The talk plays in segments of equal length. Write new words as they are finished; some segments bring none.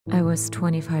I was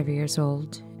 25 years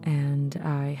old and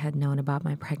I had known about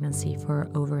my pregnancy for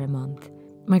over a month.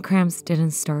 My cramps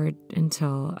didn't start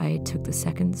until I took the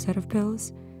second set of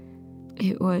pills.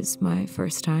 It was my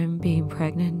first time being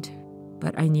pregnant,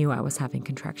 but I knew I was having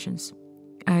contractions.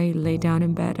 I lay down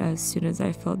in bed as soon as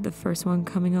I felt the first one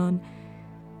coming on.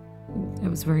 I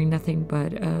was wearing nothing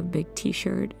but a big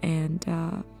t-shirt and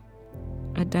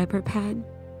a diaper pad.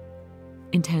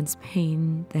 Intense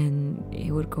pain, then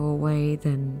it would go away,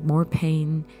 then more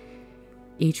pain,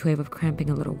 each wave of cramping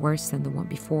a little worse than the one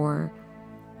before.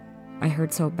 I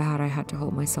hurt so bad I had to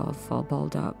hold myself all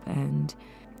balled up, and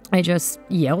I just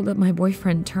yelled at my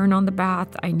boyfriend, "Turn on the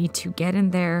bath, I need to get in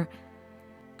there."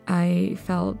 I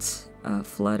felt a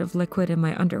flood of liquid in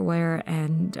my underwear,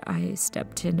 and I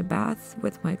stepped in the bath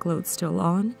with my clothes still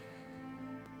on.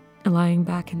 Lying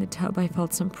back in the tub, I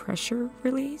felt some pressure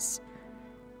release.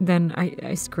 Then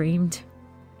I screamed.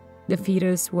 The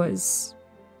fetus was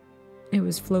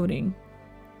floating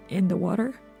in the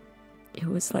water. It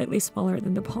was slightly smaller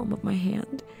than the palm of my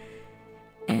hand.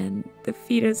 And the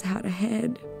fetus had a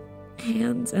head,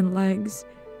 hands and legs,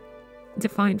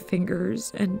 defined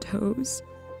fingers and toes.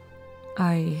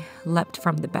 I leapt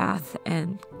from the bath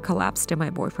and collapsed in my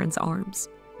boyfriend's arms.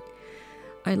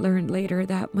 I learned later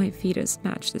that my fetus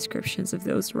matched descriptions of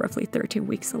those roughly 13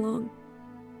 weeks along.